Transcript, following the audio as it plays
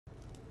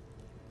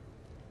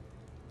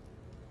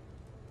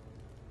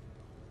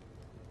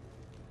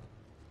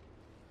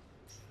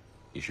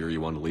You sure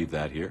you want to leave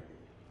that here?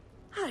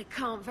 I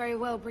can't very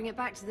well bring it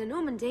back to the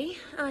Normandy.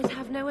 I'd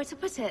have nowhere to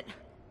put it.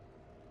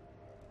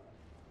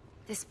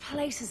 This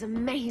place is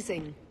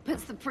amazing.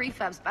 Puts the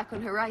prefabs back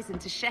on Horizon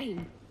to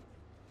shame.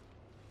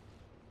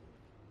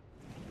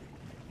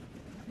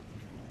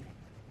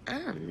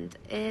 And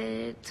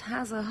it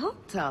has a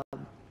hot tub.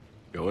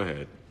 Go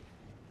ahead.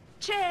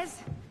 Cheers!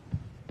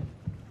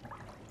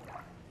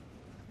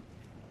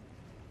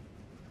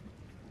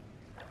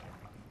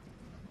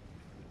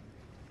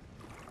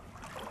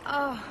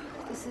 Oh,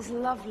 this is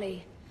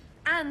lovely.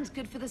 And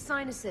good for the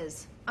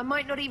sinuses. I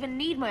might not even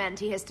need my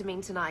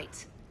antihistamine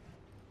tonight.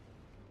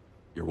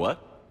 Your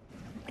what?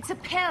 It's a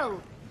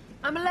pill.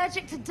 I'm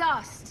allergic to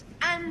dust,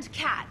 and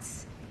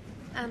cats,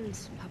 and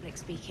public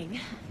speaking.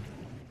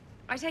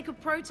 I take a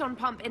proton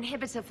pump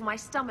inhibitor for my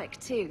stomach,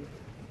 too.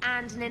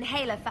 And an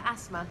inhaler for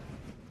asthma.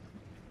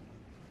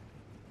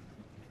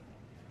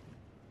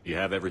 You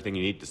have everything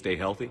you need to stay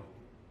healthy?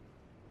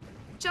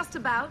 Just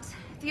about.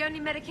 The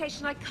only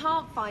medication I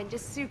can't find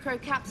is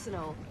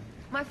sucrocapsinol.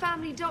 My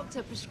family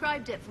doctor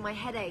prescribed it for my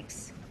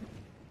headaches.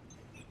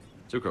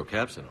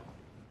 Sucrocapsinol?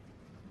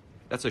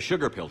 That's a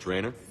sugar pill,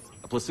 Traynor.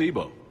 A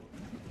placebo.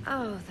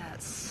 Oh,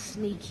 that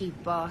sneaky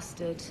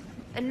bastard.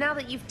 And now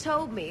that you've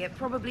told me, it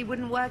probably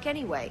wouldn't work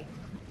anyway.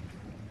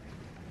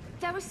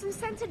 There was some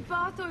scented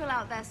bath oil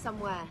out there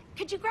somewhere.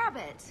 Could you grab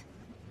it?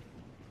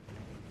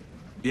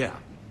 Yeah.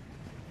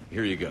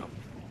 Here you go.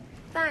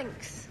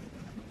 Thanks.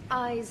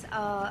 Eyes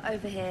are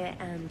over here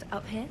and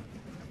up here.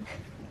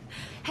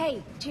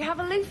 Hey, do you have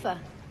a loofah?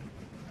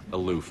 A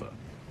loofah.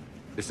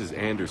 This is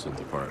Anderson's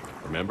apartment,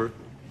 remember?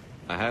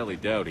 I highly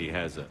doubt he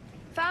has a...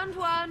 Found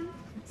one.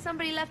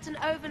 Somebody left an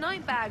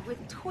overnight bag with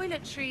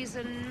toiletries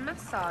and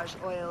massage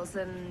oils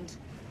and,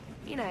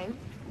 you know,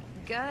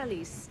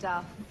 girly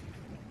stuff.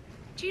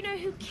 Do you know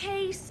who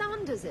Kay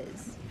Sanders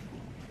is?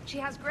 She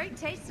has great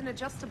taste in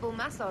adjustable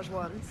massage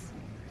wands.